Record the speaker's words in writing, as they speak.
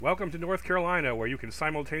Welcome to North Carolina, where you can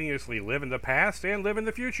simultaneously live in the past and live in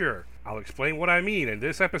the future. I'll explain what I mean in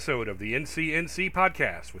this episode of the NCNC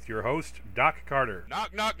podcast with your host, Doc Carter.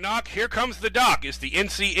 Knock, knock, knock. Here comes the Doc. It's the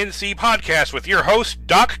NCNC podcast with your host,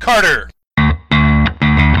 Doc Carter.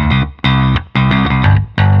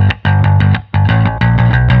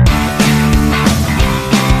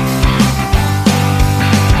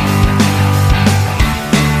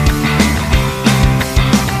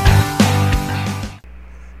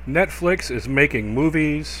 Netflix is making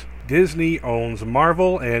movies, Disney owns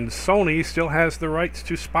Marvel, and Sony still has the rights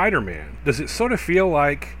to Spider-Man. Does it sort of feel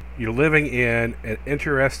like you're living in an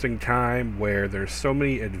interesting time where there's so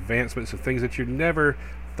many advancements of things that you never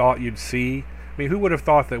thought you'd see? I mean, who would have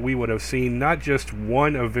thought that we would have seen not just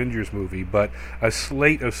one Avengers movie, but a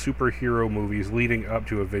slate of superhero movies leading up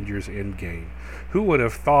to Avengers Endgame? Who would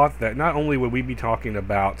have thought that not only would we be talking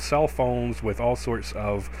about cell phones with all sorts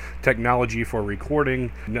of technology for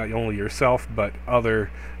recording, not only yourself, but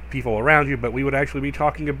other people around you, but we would actually be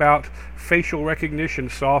talking about facial recognition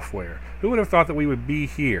software. Who would have thought that we would be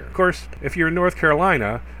here? Of course, if you're in North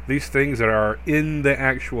Carolina, these things that are in the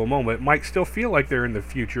actual moment might still feel like they're in the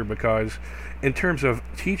future, because in terms of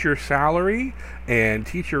teacher salary and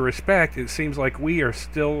teacher respect, it seems like we are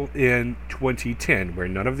still in 2010, where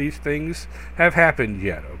none of these things have happened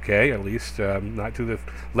yet, okay? At least not to the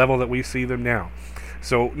level that we see them now.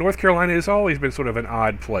 So North Carolina has always been sort of an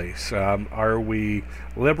odd place. Are we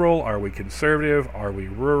liberal? Are we conservative? Are we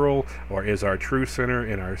rural? Or is our true center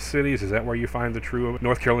in our cities? Is that where you find the true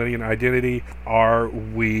North Carolinian identity? Are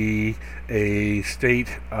we a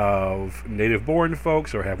state of native-born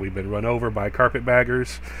folks, or have we been run over by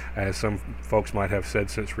carpetbaggers, as some folks might have said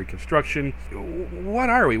since Reconstruction? What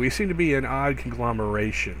are we? We seem to be an odd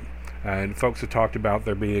conglomeration. And folks have talked about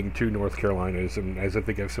there being two North Carolinas, and as I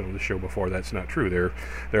think I've said on the show before, that's not true. There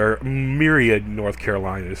are myriad North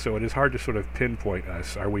Carolinas, so it is hard to sort of pinpoint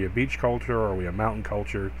us. Are we a beach culture, or are we a mountain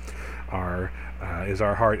culture? Is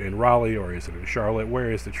our heart in Raleigh, or is it in Charlotte?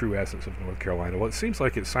 Where is the true essence of North Carolina? Well, it seems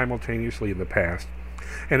like it's simultaneously in the past,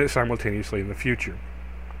 and it's simultaneously in the future.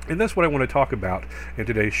 And that's what I want to talk about in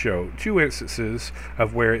today's show. Two instances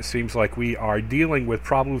of where it seems like we are dealing with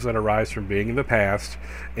problems that arise from being in the past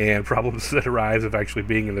and problems that arise of actually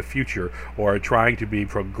being in the future, or trying to be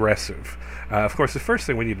progressive. Of course, the first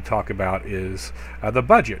thing we need to talk about is the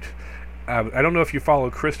budget. I don't know if you follow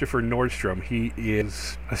Christopher Nordstrom. He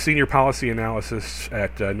is a senior policy analyst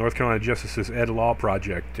at North Carolina Justice's Ed Law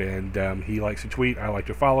Project, and he likes to tweet. I like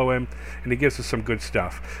to follow him, and he gives us some good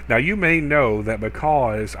stuff. Now, you may know that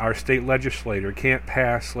because our state legislature can't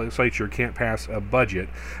pass a budget,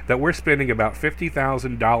 that we're spending about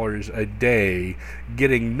 $50,000 a day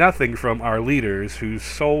getting nothing from our leaders, whose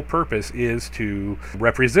sole purpose is to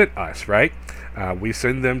represent us, right? We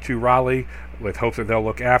send them to Raleigh with hopes that they'll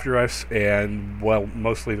look after us, and, well,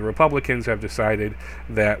 mostly the Republicans have decided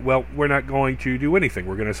that, well, we're not going to do anything.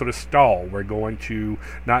 We're going to sort of stall. We're going to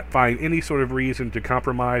not find any sort of reason to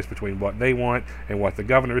compromise between what they want and what the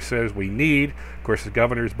governor says we need. Of course, the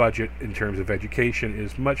governor's budget in terms of education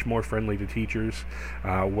is much more friendly to teachers,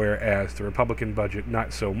 whereas the Republican budget,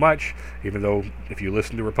 not so much, even though if you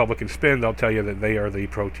listen to Republican spin, they'll tell you that they are the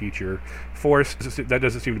pro-teacher force. That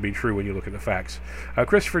doesn't seem to be true when you look at the facts.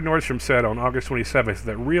 Christopher Nordstrom said on August 27th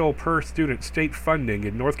that real per-student state funding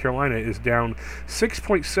in North Carolina is down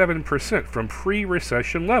 6.7% from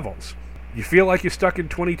pre-recession levels. You feel like you're stuck in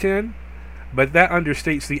 2010? But that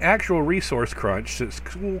understates the actual resource crunch, since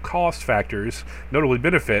school cost factors, notably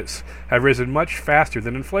benefits, have risen much faster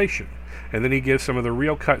than inflation. And then he gives some of the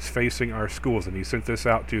real cuts facing our schools, and he sent this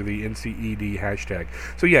out to the NCED hashtag.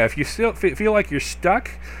 So yeah, if you still feel like you're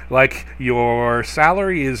stuck, like your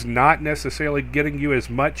salary is not necessarily getting you as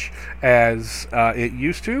much as it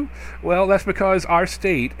used to, well, that's because our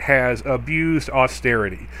state has abused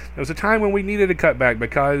austerity. There was a time when we needed to cut back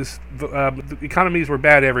because the economies were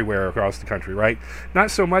bad everywhere across the country, right?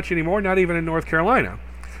 Not so much anymore, not even in North Carolina.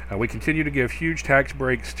 We continue to give huge tax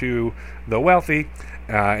breaks to the wealthy,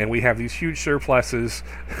 and we have these huge surpluses,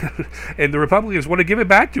 and the Republicans want to give it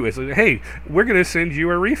back to us. Like, hey, we're going to send you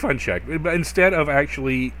a refund check. But instead of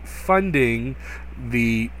actually funding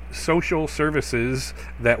the social services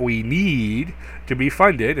that we need to be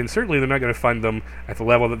funded, and certainly they're not going to fund them at the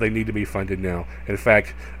level that they need to be funded now. In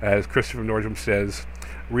fact, as Christopher Nordstrom says,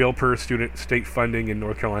 real per-student state funding in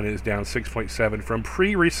North Carolina is down 6.7 from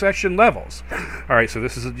pre-recession levels. All right, so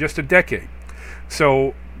this is just a decade.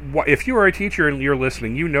 So if you are a teacher and you're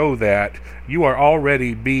listening, you know that you are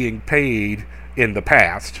already being paid in the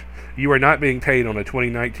past, You are not being paid on a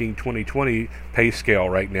 2019-2020 pay scale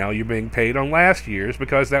right now. You're being paid on last year's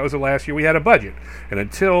because that was the last year we had a budget. And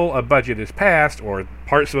until a budget is passed or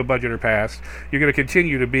parts of a budget are passed, you're going to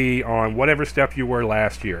continue to be on whatever step you were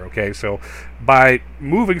last year. Okay, so by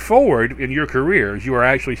moving forward in your careers, you are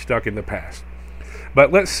actually stuck in the past.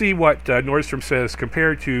 But let's see what Nordstrom says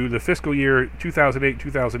compared to the fiscal year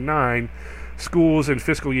 2008-2009. Schools in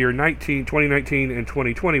fiscal year 2019 and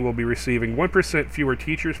 2020 will be receiving 1% fewer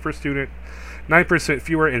teachers per student, 9%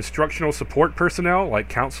 fewer instructional support personnel like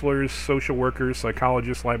counselors, social workers,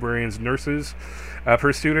 psychologists, librarians, nurses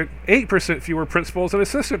per student, 8% fewer principals and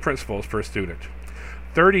assistant principals per student,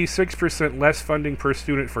 36% less funding per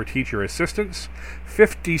student for teacher assistants,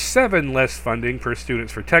 57% less funding per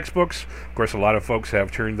students for textbooks. Of course, a lot of folks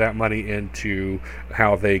have turned that money into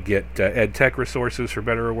how they get ed tech resources, for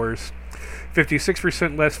better or worse.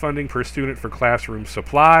 56% less funding per student for classroom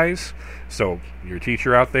supplies. So you're a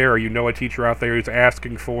teacher out there, or you know a teacher out there who's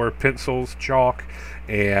asking for pencils, chalk,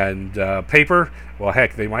 and paper. Well,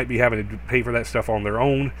 heck, they might be having to pay for that stuff on their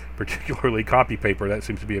own, particularly copy paper. That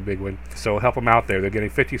seems to be a big one. So help them out there. They're getting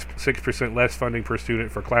 56% less funding per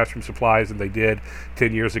student for classroom supplies than they did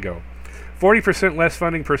 10 years ago. 40% less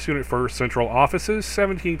funding per student for central offices,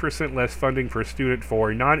 17% less funding per student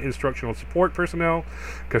for non-instructional support personnel,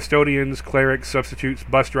 custodians, clerics, substitutes,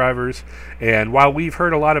 bus drivers. And while we've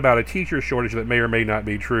heard a lot about a teacher shortage that may or may not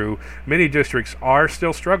be true, many districts are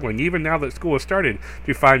still struggling, even now that school has started,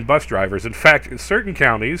 to find bus drivers. In fact, in certain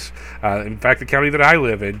counties, the county that I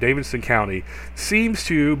live in, Davidson County, seems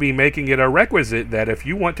to be making it a requisite that if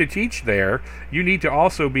you want to teach there, you need to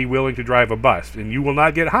also be willing to drive a bus, and you will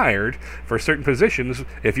not get hired for certain positions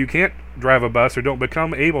if you can't drive a bus or don't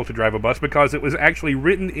become able to drive a bus, because it was actually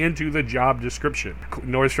written into the job description.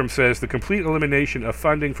 Nordstrom says the complete elimination of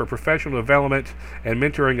funding for professional development and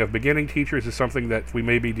mentoring of beginning teachers is something that we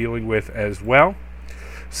may be dealing with as well.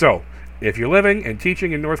 So, if you're living and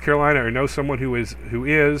teaching in North Carolina or know someone who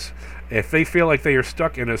is, if they feel like they are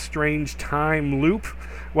stuck in a strange time loop,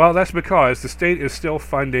 well, that's because the state is still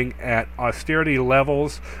funding at austerity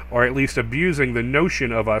levels, or at least abusing the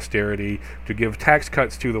notion of austerity to give tax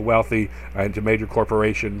cuts to the wealthy and to major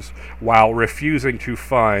corporations, while refusing to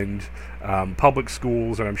fund public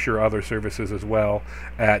schools and I'm sure other services as well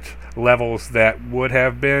at levels that would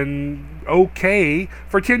have been okay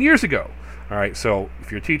for 10 years ago. All right, so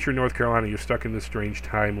if you're a teacher in North Carolina, you're stuck in this strange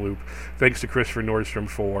time loop. Thanks to Christopher Nordstrom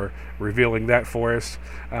for revealing that for us.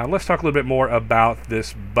 Let's talk a little bit more about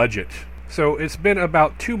this budget. So it's been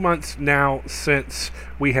about 2 months now since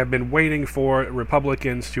we have been waiting for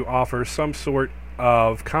Republicans to offer some sort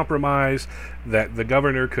of compromise that the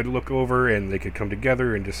governor could look over and they could come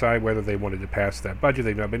together and decide whether they wanted to pass that budget.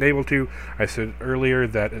 They've not been able to. I said earlier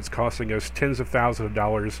that it's costing us tens of thousands of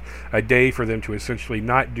dollars a day for them to essentially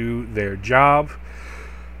not do their job.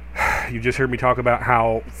 You just heard me talk about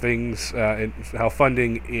how things and how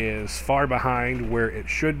funding is far behind where it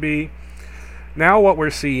should be. Now what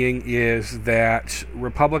we're seeing is that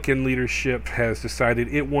Republican leadership has decided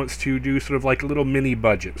it wants to do sort of like little mini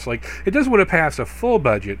budgets. Like, it doesn't want to pass a full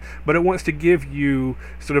budget, but it wants to give you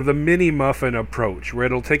sort of the mini-muffin approach, where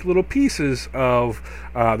it'll take little pieces of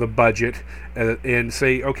the budget and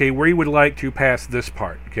say, okay, we would like to pass this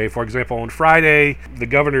part. Okay, for example, on Friday, the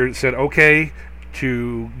governor said, okay,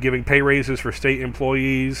 to giving pay raises for state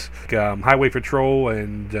employees, highway patrol,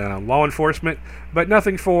 and law enforcement, but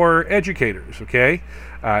nothing for educators, okay?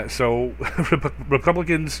 So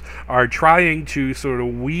Republicans are trying to sort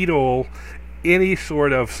of wheedle any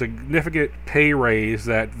sort of significant pay raise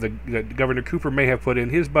that Governor Cooper may have put in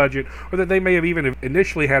his budget, or that they may have even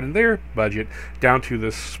initially had in their budget, down to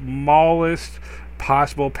the smallest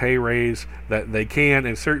possible pay raise that they can,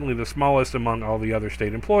 and certainly the smallest among all the other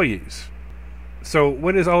state employees. So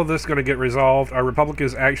when is all of this going to get resolved? Are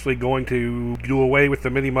Republicans actually going to do away with the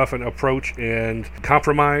mini-muffin approach and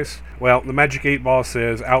compromise? Well, the Magic 8 Ball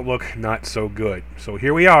says outlook not so good. So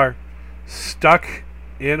here we are, stuck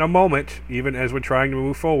in a moment, even as we're trying to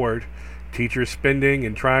move forward. Teachers spending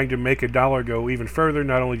and trying to make a dollar go even further,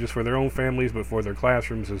 not only just for their own families, but for their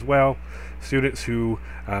classrooms as well. Students who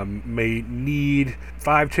may need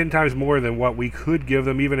 5-10 times more than what we could give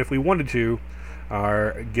them, even if we wanted to,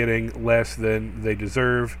 are getting less than they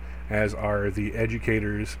deserve, as are the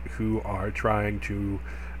educators who are trying to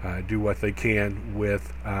do what they can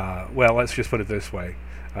with, well, let's just put it this way.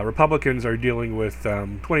 Republicans are dealing with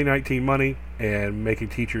 2019 money and making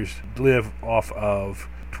teachers live off of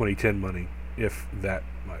 2010 money, if that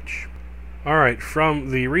much. All right, from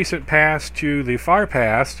the recent past to the far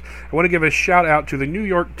past, I want to give a shout out to the New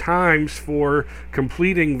York Times for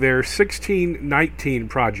completing their 1619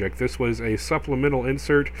 project. This was a supplemental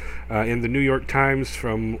insert in the New York Times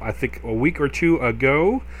from, I think, a week or two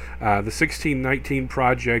ago. The 1619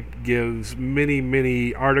 project gives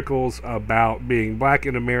many articles about being black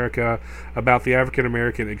in America, about the African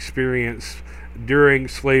American experience during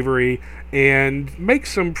slavery, and make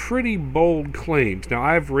some pretty bold claims. Now,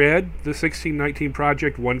 I've read the 1619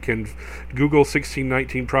 Project. One can Google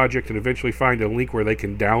 1619 Project and eventually find a link where they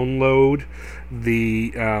can download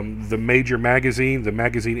the major magazine, the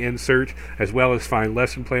magazine insert, as well as find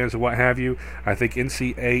lesson plans and what have you. I think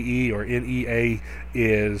NCAE or NEA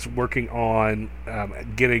is working on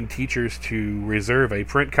getting teachers to reserve a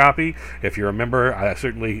print copy. If you're a member,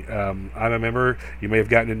 I'm a member. You may have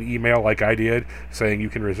gotten an email like I did saying you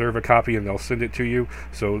can reserve a copy and they'll send it to you.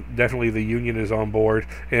 So definitely the union is on board,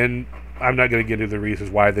 and I'm not going to get into the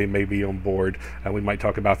reasons why they may be on board. We might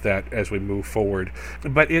talk about that as we move forward.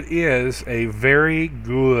 But it is a very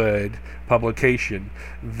good publication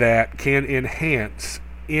that can enhance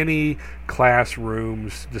any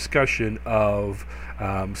classroom's discussion of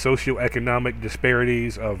socioeconomic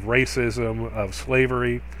disparities, of racism, of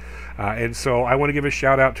slavery. And so I want to give a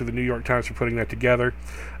shout out to the New York Times for putting that together,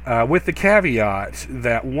 with the caveat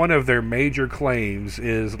that one of their major claims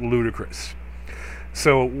is ludicrous.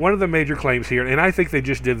 So one of the major claims here, and I think they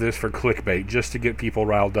just did this for clickbait, just to get people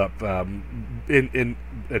riled up.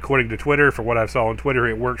 According to Twitter, for what I saw on Twitter,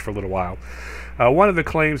 it worked for a little while. One of the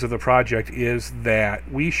claims of the project is that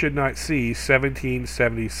we should not see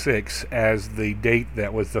 1776 as the date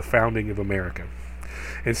that was the founding of America.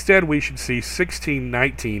 Instead, we should see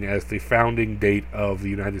 1619 as the founding date of the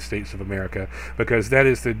United States of America, because that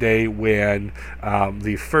is the day when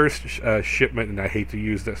the first shipment, and I hate to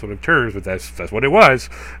use that sort of terms, but that's what it was,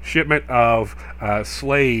 shipment of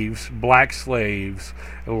slaves, black slaves,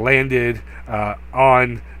 landed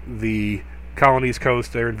on the colony's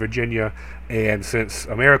coast there in Virginia. And since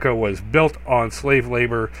America was built on slave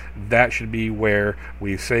labor, that should be where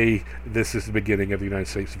we say this is the beginning of the United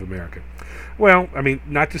States of America. Well, I mean,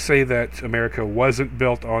 not to say that America wasn't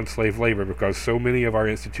built on slave labor, because so many of our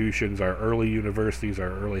institutions, our early universities,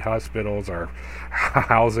 our early hospitals, our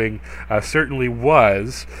housing, certainly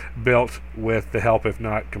was built with the help, if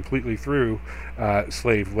not completely through,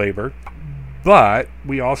 slave labor. But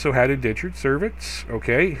we also had indentured servants,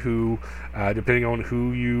 okay, who, depending on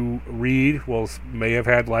who you read, may have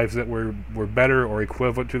had lives that were better or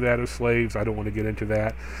equivalent to that of slaves. I don't want to get into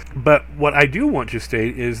that. But what I do want to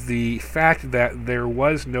state is the fact that there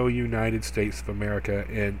was no United States of America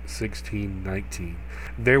in 1619.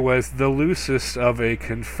 There was the loosest of a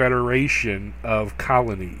confederation of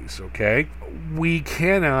colonies, okay? We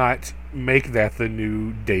cannot make that the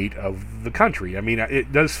new date of the country. I mean,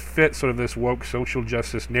 it does fit sort of this woke social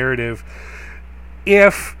justice narrative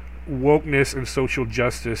if wokeness and social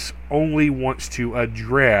justice only wants to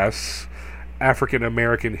address African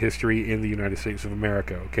American history in the United States of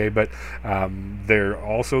America, okay? But there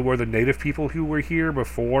also were the native people who were here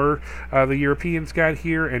before the Europeans got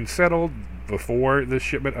here and settled, before the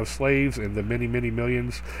shipment of slaves and the many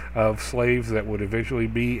millions of slaves that would eventually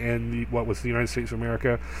be in what was the United States of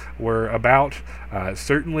America were about.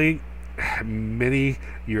 Certainly, many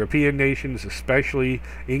European nations, especially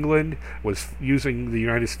England, was using the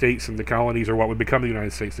United States and the colonies, or what would become the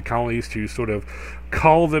United States, the colonies, to sort of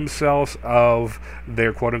call themselves of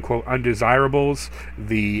their quote-unquote undesirables,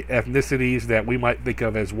 the ethnicities that we might think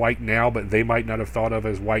of as white now, but they might not have thought of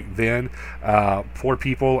as white then, poor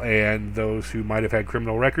people and those who might have had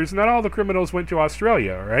criminal records. Not all the criminals went to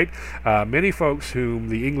Australia, all right? Many folks whom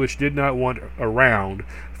the English did not want around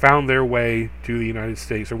found their way to the United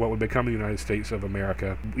States, or what would become the United States of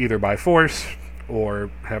America, either by force or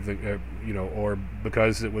or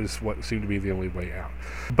because it was what seemed to be the only way out.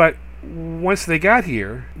 But once they got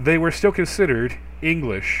here, they were still considered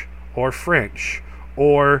English or French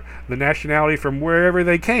or the nationality from wherever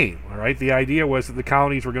they came. All right, the idea was that the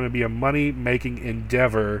colonies were going to be a money-making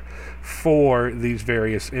endeavor for these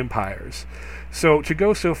various empires. So to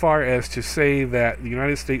go so far as to say that the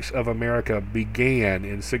United States of America began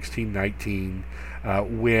in 1619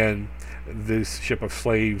 when this ship of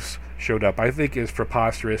slaves showed up, I think is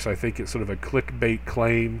preposterous. I think it's sort of a clickbait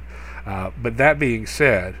claim. But that being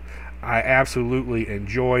said, I absolutely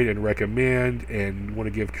enjoyed and recommend and want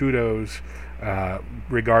to give kudos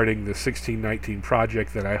regarding the 1619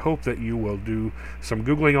 project, that I hope that you will do some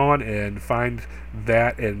Googling on and find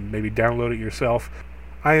that and maybe download it yourself.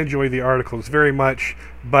 I enjoy the articles very much,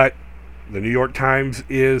 but The New York Times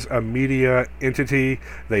is a media entity.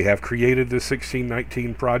 They have created the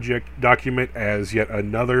 1619 Project document as yet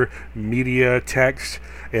another media text,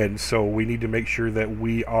 and so we need to make sure that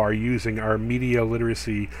we are using our media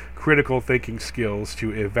literacy critical thinking skills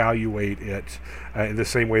to evaluate it in the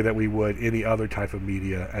same way that we would any other type of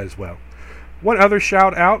media as well. One other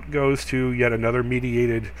shout out goes to yet another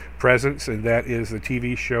mediated presence, and that is the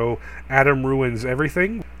TV show Adam Ruins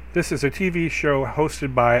Everything. This is a TV show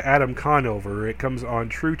hosted by Adam Conover. It comes on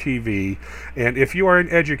True TV, and if you are an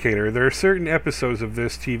educator, there are certain episodes of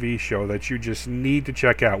this TV show that you just need to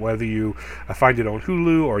check out, whether you find it on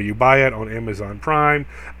Hulu or you buy it on Amazon Prime.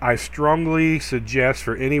 I strongly suggest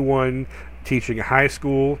for anyone teaching high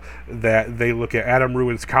school that they look at Adam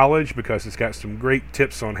Ruins College, because it's got some great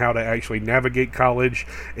tips on how to actually navigate college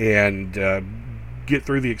and get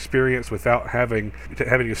through the experience without having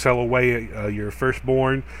to sell away your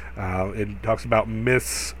firstborn. It talks about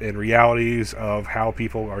myths and realities of how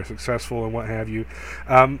people are successful and what have you.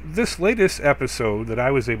 This latest episode that I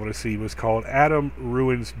was able to see was called Adam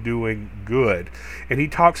Ruins Doing Good, and he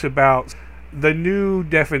talks about the new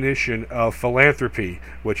definition of philanthropy,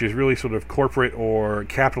 which is really sort of corporate or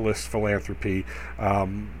capitalist philanthropy,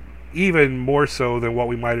 even more so than what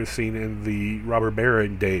we might have seen in the robber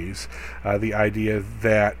baron days. The idea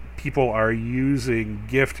that people are using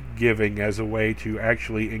gift giving as a way to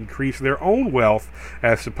actually increase their own wealth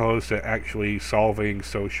as opposed to actually solving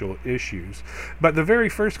social issues. But the very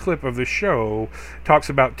first clip of the show talks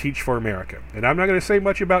about Teach for America. And I'm not going to say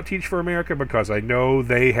much about Teach for America because I know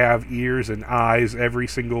they have ears and eyes every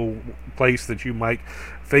single place that you might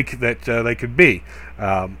think that they could be.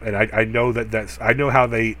 And I know I know how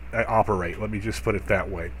they operate. Let me just put it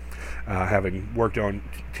that way. Having worked on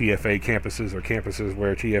TFA campuses or campuses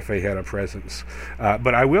where TFA had a presence.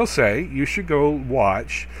 But I will say you should go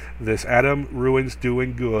watch this Adam Ruins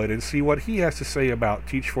Doing Good and see what he has to say about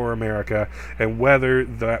Teach for America and whether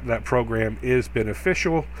that program is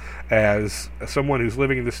beneficial. As someone who's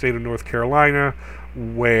living in the state of North Carolina,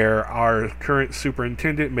 where our current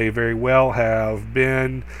superintendent may very well have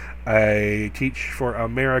been a Teach for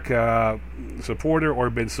America supporter or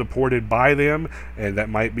been supported by them, and that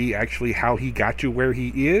might be actually how he got to where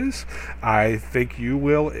he is, I think you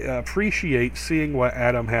will appreciate seeing what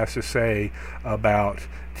Adam has to say about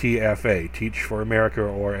TFA, Teach for America,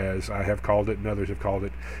 or as I have called it and others have called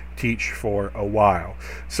it, Teach for a While.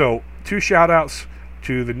 So 2 shout outs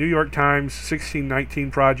to the New York Times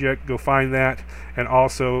 1619 Project. Go find that, and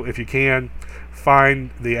also if you can, find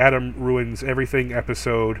the Adam Ruins Everything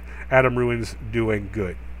episode, Adam Ruins Doing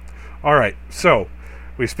Good. All right, so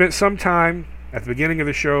we spent some time at the beginning of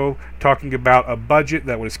the show talking about a budget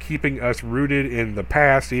that was keeping us rooted in the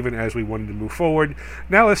past even as we wanted to move forward.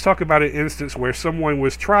 Now let's talk about an instance where someone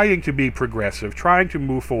was trying to be progressive, trying to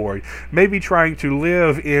move forward, maybe trying to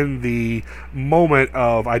live in the moment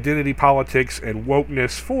of identity politics and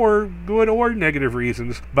wokeness for good or negative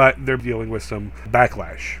reasons, but they're dealing with some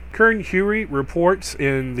backlash. Kern Huey reports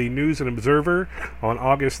in the News and Observer on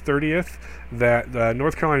August 30th that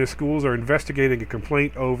North Carolina schools are investigating a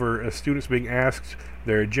complaint over students being asked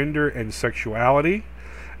their gender and sexuality.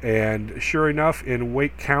 And sure enough, in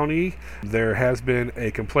Wake County, there has been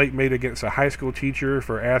a complaint made against a high school teacher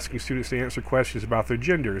for asking students to answer questions about their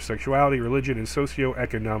gender, sexuality, religion, and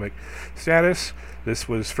socioeconomic status. This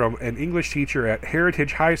was from an English teacher at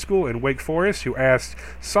Heritage High School in Wake Forest who asked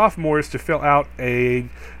sophomores to fill out a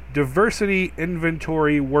diversity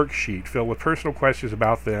inventory worksheet filled with personal questions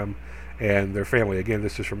about them and their family. Again,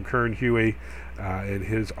 this is from Kern Huey in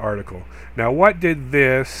his article. Now, what did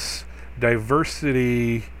this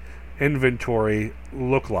diversity inventory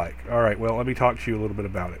look like? All right, well, let me talk to you a little bit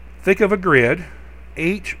about it. Think of a grid,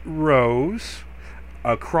 8 rows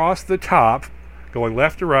across the top, going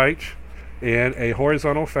left to right in a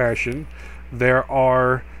horizontal fashion. There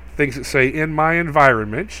are things that say in my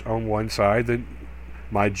environment on one side, then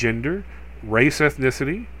my gender, race,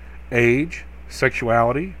 ethnicity, age,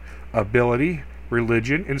 sexuality, ability,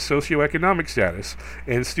 religion, and socioeconomic status.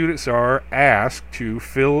 And students are asked to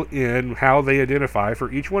fill in how they identify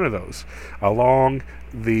for each one of those. Along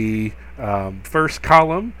the first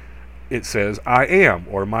column, it says I am,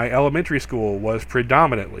 or my elementary school was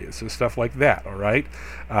predominantly. It says stuff like that, all right?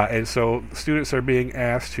 And so students are being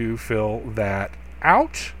asked to fill that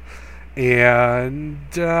out. And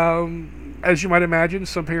as you might imagine,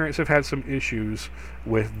 some parents have had some issues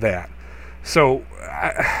with that. So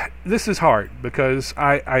this is hard because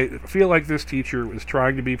I feel like this teacher was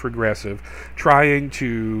trying to be progressive, trying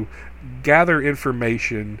to gather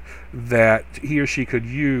information that he or she could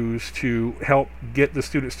use to help get the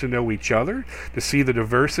students to know each other, to see the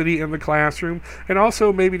diversity in the classroom, and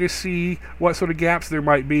also maybe to see what sort of gaps there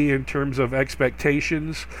might be in terms of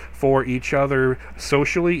expectations for each other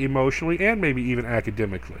socially, emotionally, and maybe even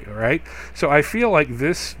academically. All right. So I feel like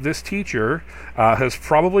this teacher has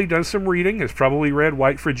probably done some reading, has probably read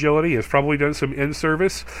White Fragility, has probably done some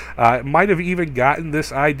in-service, might have even gotten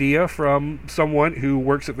this idea from someone who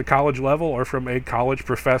works at the college level or from a college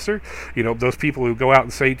professor. You know, those people who go out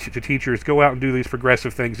and say to teachers, go out and do these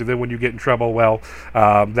progressive things, and then when you get in trouble, well,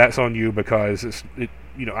 that's on you because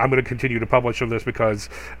I'm going to continue to publish on this because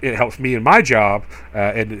it helps me in my job.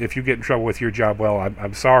 And if you get in trouble with your job, well,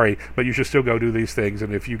 I'm sorry, but you should still go do these things.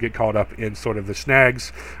 And if you get caught up in sort of the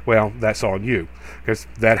snags, well, that's on you, because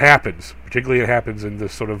that happens. Particularly, it happens in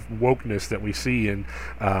this sort of wokeness that we see in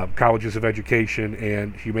colleges of education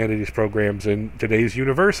and humanities programs in today's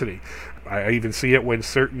university. I even see it when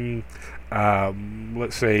certain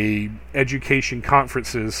let's say education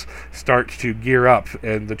conferences start to gear up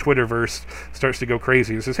and the Twitterverse starts to go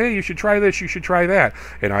crazy and says, hey, you should try this, you should try that.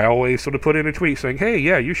 And I always sort of put in a tweet saying, hey,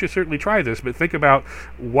 yeah, you should certainly try this, but think about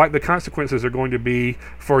what the consequences are going to be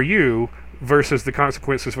for you versus the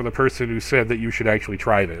consequences for the person who said that you should actually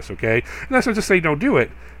try this, okay? And that's not to say don't do it,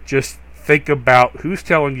 just think about who's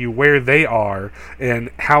telling you where they are and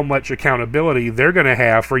how much accountability they're going to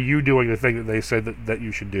have for you doing the thing that they said that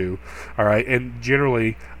you should do. All right. And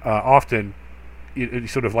generally, often,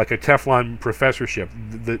 it's sort of like a Teflon professorship.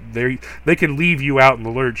 They can leave you out in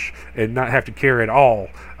the lurch and not have to care at all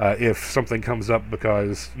if something comes up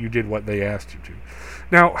because you did what they asked you to.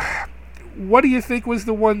 Now, what do you think was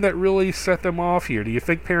the one that really set them off here? Do you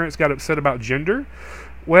think parents got upset about gender?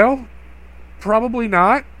 Well, probably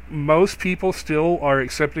not. Most people still are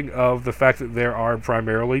accepting of the fact that there are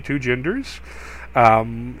primarily two genders,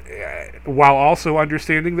 while also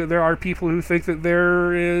understanding that there are people who think that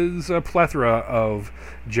there is a plethora of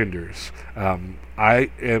genders.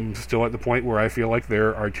 I am still at the point where I feel like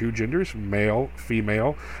there are two genders, male,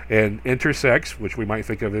 female, and intersex, which we might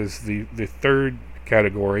think of as the third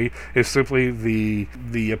category, is simply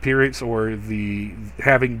the appearance or the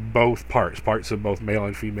having both parts of both male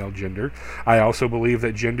and female gender. I also believe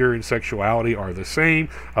that gender and sexuality are the same.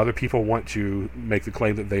 Other people want to make the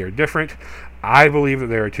claim that they are different. I believe that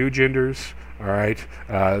there are two genders. All right,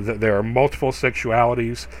 that there are multiple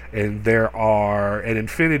sexualities, and there are an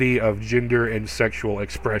infinity of gender and sexual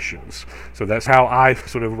expressions. So that's how I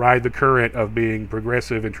sort of ride the current of being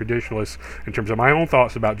progressive and traditionalist in terms of my own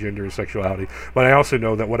thoughts about gender and sexuality. But I also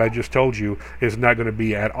know that what I just told you is not going to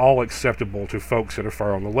be at all acceptable to folks that are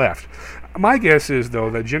far on the left. My guess is, though,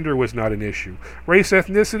 that gender was not an issue. Race,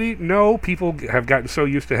 ethnicity, no, people have gotten so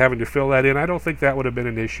used to having to fill that in. I don't think that would have been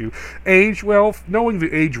an issue. Age, well, knowing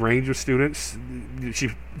the age range of students,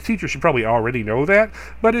 teachers should probably already know that,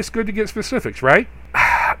 but it's good to get specifics, right?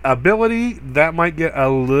 Ability, that might get a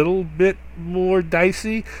little bit more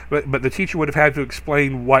dicey, but the teacher would have had to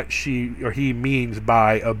explain what she or he means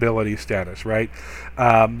by ability status, right?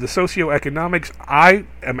 The socioeconomics, I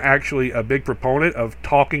am actually a big proponent of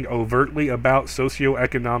talking overtly about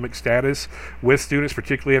socioeconomic status with students,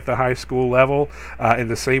 particularly at the high school level, in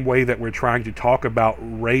the same way that we're trying to talk about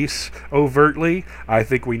race overtly. I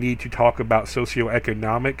think we need to talk about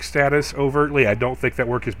socioeconomic status overtly. I don't think that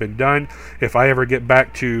work has been done. If I ever get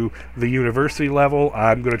back to the university level,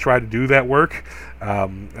 I'm going to try to do that work,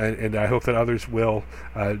 and I hope that others will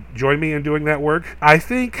join me in doing that work. I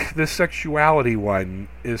think the sexuality one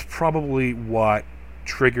is probably what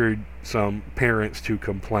triggered some parents to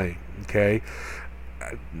complain, okay?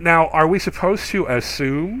 Now, are we supposed to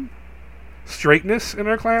assume straightness in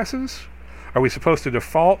our classes? Are we supposed to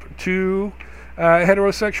default to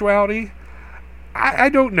heterosexuality? I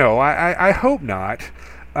don't know. I hope not.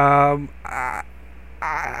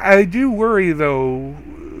 I do worry, though,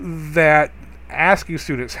 that asking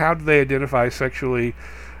students how do they identify sexually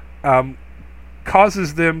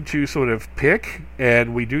causes them to sort of pick,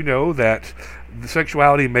 and we do know that the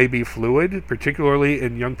sexuality may be fluid, particularly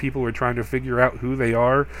in young people who are trying to figure out who they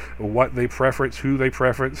are, what they preference, who they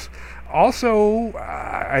preference. Also,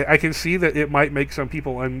 I can see that it might make some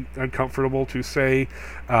people uncomfortable to say,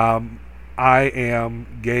 I am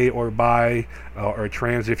gay or bi or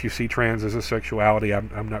trans. If you see trans as a sexuality,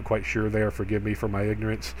 I'm not quite sure there. Forgive me for my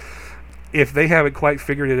ignorance. If they haven't quite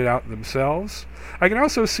figured it out themselves. I can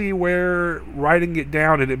also see where writing it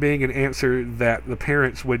down and it being an answer that the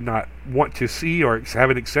parents would not want to see or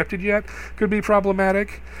haven't accepted yet could be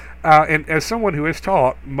problematic. And as someone who has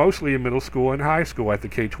taught mostly in middle school and high school at the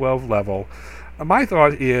K-12 level, my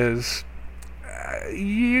thought is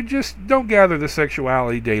you just don't gather the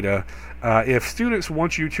sexuality data. If students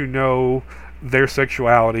want you to know their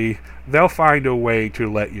sexuality, they'll find a way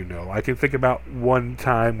to let you know. I can think about one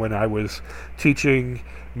time when I was teaching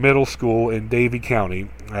middle school in Davie County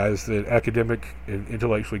as the academic and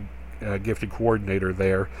intellectually gifted coordinator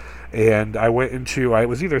there, and I was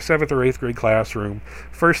either 7th or 8th grade classroom,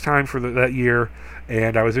 first time for that year,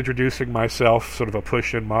 and I was introducing myself, sort of a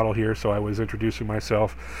push-in model here, so I was introducing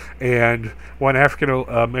myself, and one African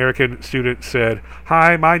American student said,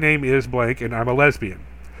 "Hi, my name is blank, and I'm a lesbian."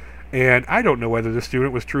 And I don't know whether the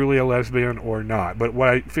student was truly a lesbian or not, but what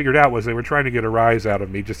I figured out was they were trying to get a rise out of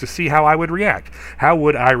me just to see how I would react. How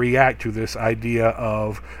would I react to this idea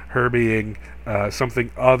of her being something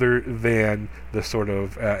other than the sort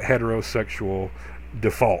of heterosexual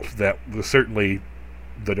default that was certainly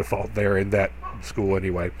the default there in that school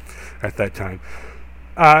anyway at that time.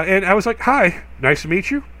 And I was like, "Hi, nice to meet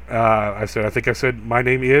you." I think I said, "My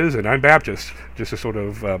name is, and I'm Baptist," just to sort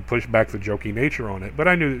of push back the joking nature on it. But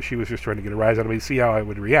I knew that she was just trying to get a rise out of me to see how I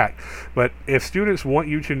would react. But if students want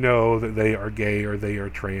you to know that they are gay or they are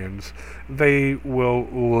trans, they will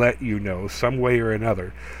let you know some way or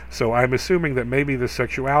another. So I'm assuming that maybe the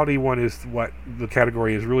sexuality one is what the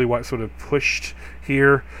category is really what sort of pushed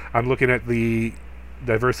here. I'm looking at the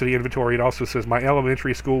diversity inventory. It also says my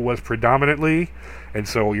elementary school was predominantly, and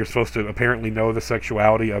so you're supposed to apparently know the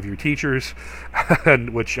sexuality of your teachers,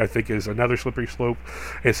 which I think is another slippery slope.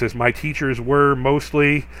 It says my teachers were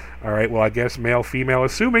mostly, all right, well, I guess male, female,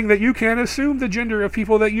 assuming that you can assume the gender of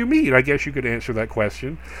people that you meet. I guess you could answer that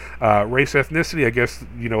question. Race, ethnicity, I guess,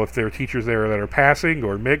 if there are teachers there that are passing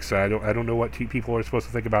or mixed, I don't know what people are supposed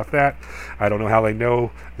to think about that. I don't know how they know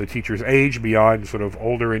the teacher's age beyond sort of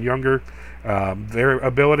older and younger. Their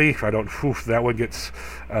ability, that one gets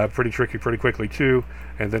pretty tricky pretty quickly too.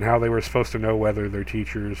 And then how they were supposed to know whether their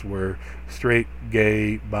teachers were straight,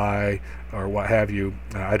 gay, bi, or what have you.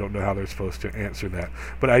 I don't know how they're supposed to answer that.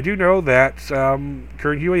 But I do know that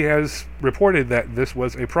Kern Huey has reported that this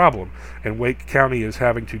was a problem, and Wake County is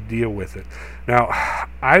having to deal with it. Now,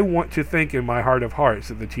 I want to think in my heart of hearts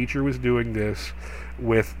that the teacher was doing this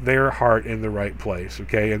with their heart in the right place,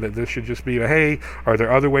 okay? And that this should just be hey, are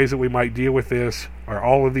there other ways that we might deal with this? Are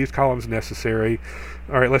all of these columns necessary?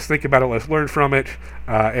 All right, let's think about it, let's learn from it,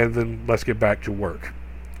 and then let's get back to work.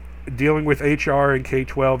 Dealing with HR in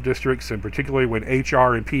K-12 districts, and particularly when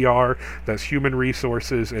HR and PR, that's human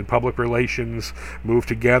resources and public relations, move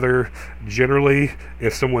together. Generally,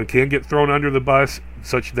 if someone can get thrown under the bus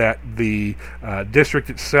such that the district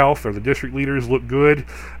itself or the district leaders look good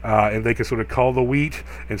and they can sort of call the wheat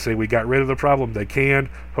and say we got rid of the problem, they can.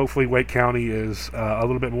 Hopefully Wake County is a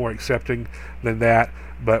little bit more accepting than that,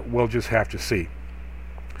 but we'll just have to see.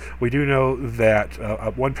 We do know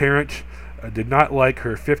that one parent did not like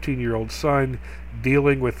her 15-year-old son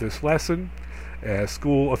dealing with this lesson.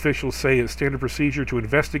 School officials say it's standard procedure to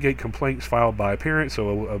investigate complaints filed by parents.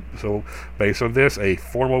 So based on this, a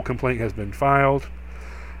formal complaint has been filed.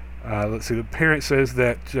 Let's see, the parent says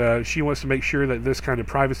that she wants to make sure that this kind of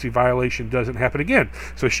privacy violation doesn't happen again.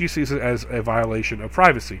 So she sees it as a violation of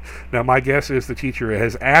privacy. Now, my guess is the teacher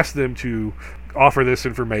has asked them to offer this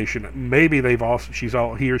information. Maybe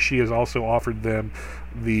he or she has also offered them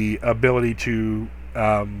the ability to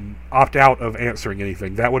opt out of answering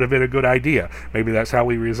anything. That would have been a good idea. Maybe that's how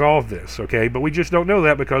we resolve this, okay? But we just don't know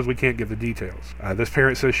that because we can't get the details. This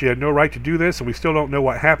parent says she had no right to do this, and we still don't know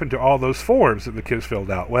what happened to all those forms that the kids filled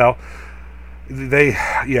out. Well, they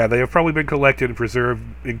have probably been collected and preserved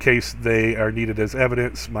in case they are needed as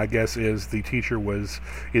evidence. My guess is the teacher was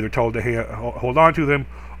either told to hold on to them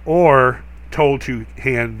or told to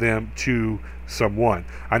hand them to someone.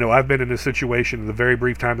 I know I've been in a situation in the very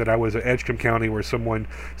brief time that I was at Edgecombe County where someone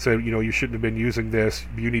said, you shouldn't have been using this.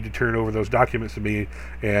 You need to turn over those documents to me.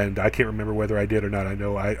 And I can't remember whether I did or not. I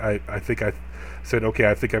know I think I said, okay,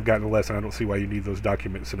 I think I've gotten a lesson. I don't see why you need those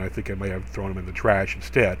documents. And I think I may have thrown them in the trash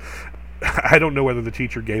instead. I don't know whether the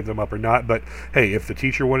teacher gave them up or not, but hey, if the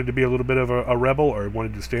teacher wanted to be a little bit of a rebel or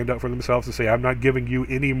wanted to stand up for themselves and say, I'm not giving you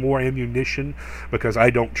any more ammunition because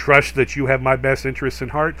I don't trust that you have my best interests in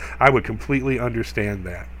heart, I would completely understand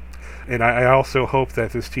that. And I also hope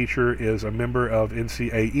that this teacher is a member of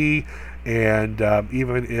NCAE, and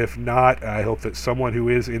even if not, I hope that someone who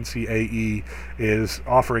is NCAE is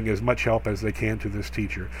offering as much help as they can to this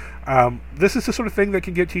teacher. This is the sort of thing that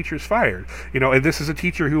can get teachers fired. And this is a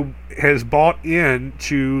teacher who has bought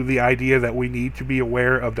into the idea that we need to be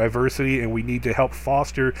aware of diversity and we need to help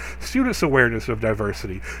foster students' awareness of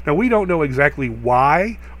diversity. Now, we don't know exactly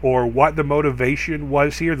why or what the motivation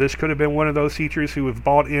was here. This could have been one of those teachers who have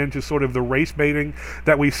bought into sort of the race baiting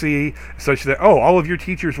that we see, such that, oh, all of your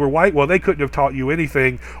teachers were white. Well, they couldn't have taught you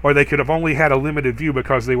anything, or they could have only had a limited view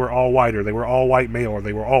because they were all white, or they were all white male, or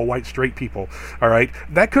they were all white straight people. All right,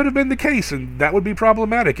 that could have been the case, and that would be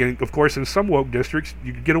problematic. And of course, in some woke districts,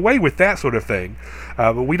 you could get away with that sort of thing.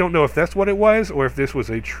 But we don't know if that's what it was, or if this was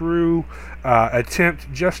a true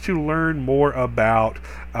attempt just to learn more about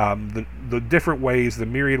the different ways, the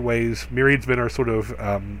myriad ways. Myriad's been our sort of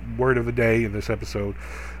word of the day in this episode,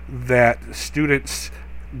 that students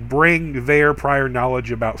bring their prior knowledge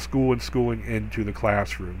about school and schooling into the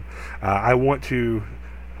classroom. I want to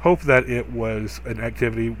hope that it was an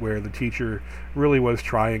activity where the teacher really was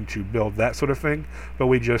trying to build that sort of thing, but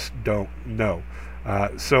we just don't know.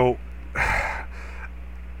 So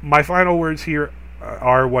my final words here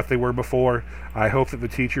are what they were before. I hope that the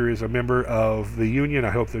teacher is a member of the union.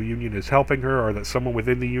 I hope the union is helping her, or that someone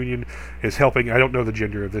within the union is helping. I don't know the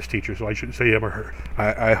gender of this teacher, so I shouldn't say him or her.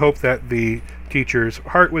 I hope that the teacher's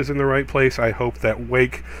heart was in the right place. I hope that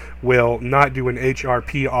Wake will not do an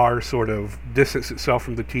HRPR sort of distance itself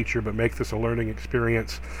from the teacher, but make this a learning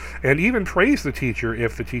experience, and even praise the teacher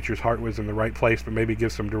if the teacher's heart was in the right place, but maybe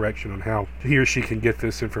give some direction on how he or she can get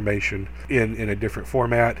this information in a different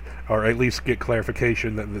format, or at least get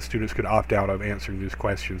clarification that the students could opt out of answering these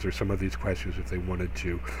questions, or some of these questions if they wanted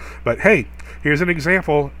to. But hey, here's an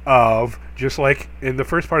example of, just like in the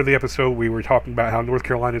first part of the episode we were talking about how North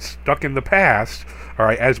Carolina is stuck in the past, all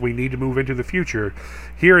right, as we need to move into the future.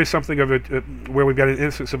 Here is something of it where we've got an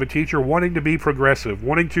instance of a teacher wanting to be progressive,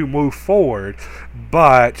 wanting to move forward,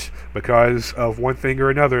 but because of one thing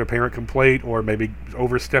or another, a parent complaint, or maybe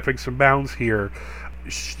overstepping some bounds here,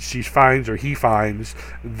 she finds, or he finds,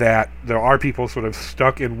 that there are people sort of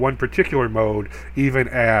stuck in one particular mode, even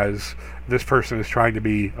as this person is trying to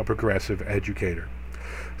be a progressive educator.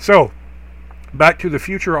 So, back to the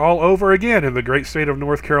future all over again in the great state of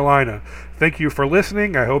North Carolina. Thank you for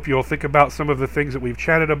listening. I hope you'll think about some of the things that we've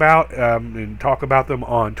chatted about, and talk about them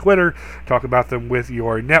on Twitter, talk about them with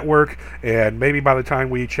your network, and maybe by the time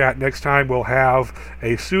we chat next time, we'll have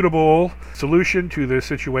a suitable solution to this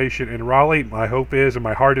situation in Raleigh. My hope is, and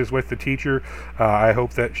my heart is with the teacher, I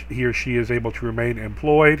hope that he or she is able to remain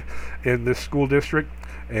employed in this school district,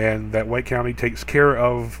 and that White County takes care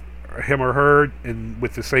of him or her, and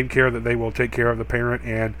with the same care that they will take care of the parent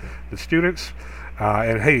and the students.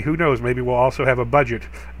 And hey, who knows, maybe we'll also have a budget,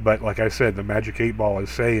 but like I said, the magic 8 ball is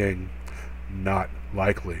saying not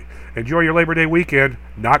likely. Enjoy your Labor Day weekend.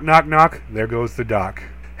 Knock, knock, knock. There goes the doc.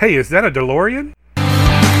 Hey, is that a DeLorean?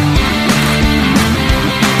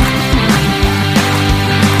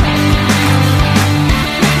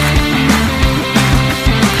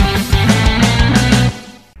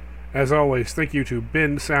 As always, thank you to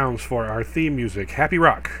Ben Sounds for our theme music. Happy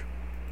rock!